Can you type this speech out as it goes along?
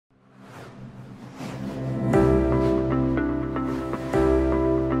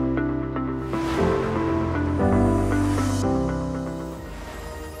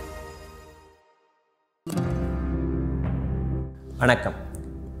Vanakkam.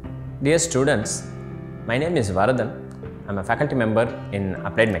 Dear students, my name is Varadhan. I am a faculty member in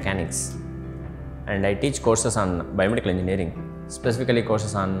Applied Mechanics and I teach courses on biomedical engineering, specifically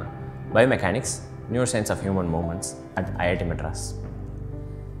courses on biomechanics, neuroscience of human movements at IIT Madras.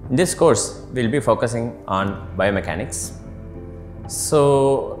 In this course, we will be focusing on biomechanics.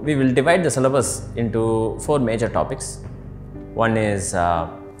 So, we will divide the syllabus into 4 major topics. One is on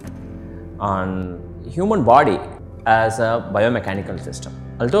human body as a biomechanical system.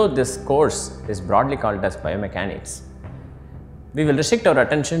 Although this course is broadly called as biomechanics, we will restrict our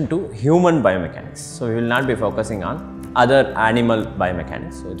attention to human biomechanics. So, we will not be focusing on other animal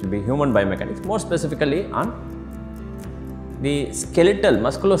biomechanics. So, it will be human biomechanics, more specifically on the skeletal,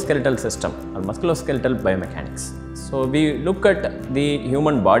 musculoskeletal system or musculoskeletal biomechanics. So, we look at the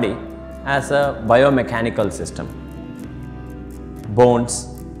human body as a biomechanical system, bones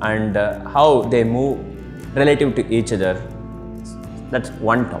and how they move relative to each other. That's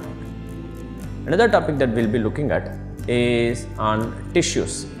one topic. Another topic that we will be looking at is on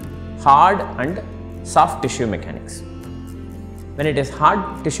tissues, hard and soft tissue mechanics. When it is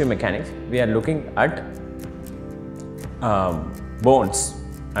hard tissue mechanics, we are looking at bones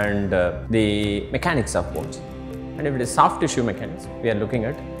and the mechanics of bones. And if it is soft tissue mechanics, we are looking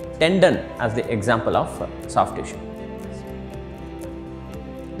at tendon as the example of soft tissue.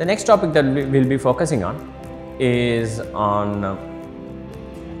 The next topic that we will be focusing on is on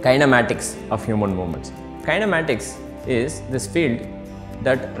kinematics of human movements. Kinematics is this field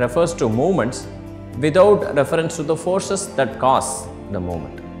that refers to movements without reference to the forces that cause the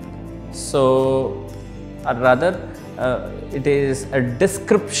movement. So, or rather it is a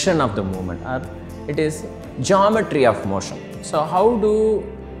description of the movement, or it is geometry of motion. So, how do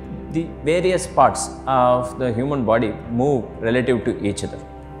the various parts of the human body move relative to each other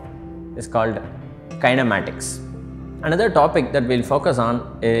is called kinematics. Another topic that we will focus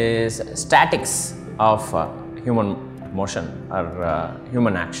on is statics of human motion or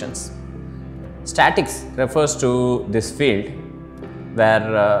human actions. Statics refers to this field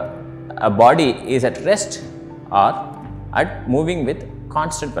where a body is at rest or at moving with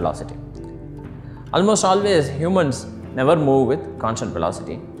constant velocity. Almost always humans never move with constant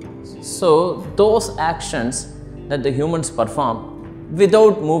velocity. So, those actions that the humans perform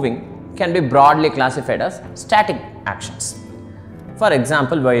without moving can be broadly classified as static actions. For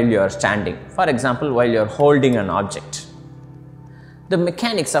example, while you are standing, for example, while you are holding an object. The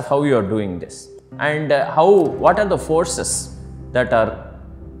mechanics of how you are doing this and what are the forces that are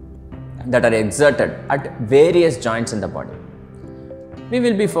exerted at various joints in the body. We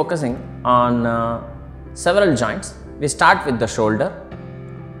will be focusing on several joints. We start with the shoulder,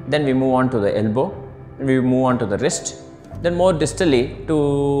 then we move on to the elbow, we move on to the wrist, then more distally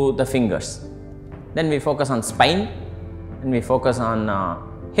to the fingers. Then we focus on spine, then we focus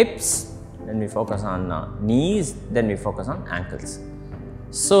on hips, then we focus on knees, then we focus on ankles.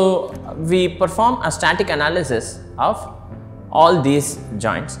 So, we perform a static analysis of all these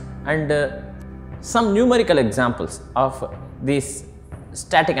joints and some numerical examples of this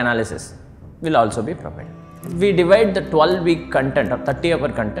static analysis will also be provided. We divide the 12-week content or 30-hour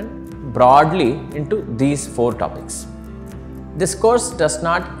content broadly into these 4 topics. This course does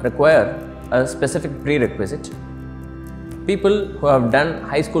not require a specific prerequisite. People who have done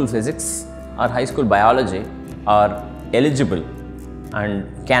high school physics or high school biology are eligible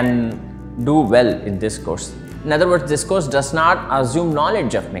and can do well in this course. In other words, this course does not assume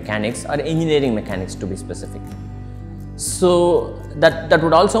knowledge of mechanics or engineering mechanics to be specific. So, that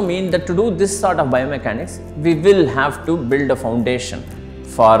would also mean that to do this sort of biomechanics, we will have to build a foundation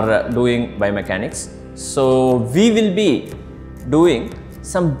for doing biomechanics. So, we will be doing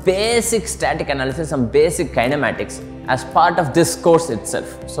some basic static analysis, some basic kinematics as part of this course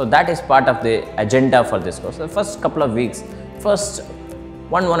itself. So, that is part of the agenda for this course. The first couple of weeks, first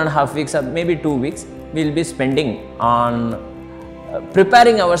 1.5 weeks or maybe 2 weeks, we will be spending on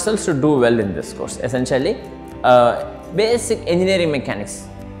preparing ourselves to do well in this course. Essentially, basic engineering mechanics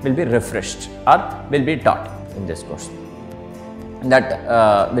will be refreshed or will be taught in this course.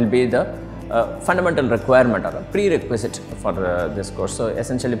 That will be the fundamental requirement or a prerequisite for this course. So,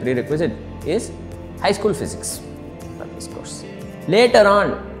 essentially prerequisite is high school physics for this course. Later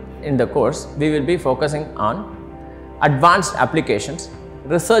on in the course, we will be focusing on advanced applications,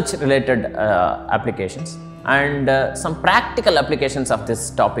 research related applications and some practical applications of this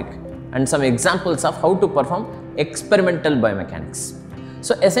topic and some examples of how to perform experimental biomechanics.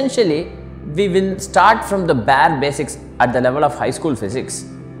 So, essentially we will start from the bare basics at the level of high school physics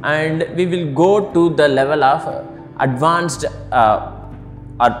and we will go to the level of advanced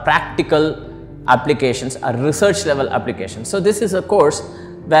or practical applications or research level applications. So this is a course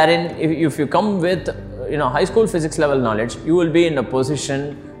wherein if you come with high school physics level knowledge, you will be in a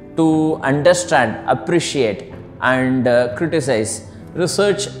position to understand, appreciate and criticize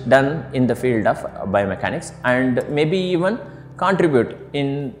research done in the field of biomechanics, and maybe even contribute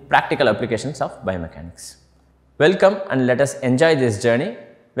in practical applications of biomechanics. Welcome, and let us enjoy this journey.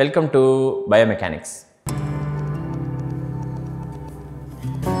 Welcome to Biomechanics.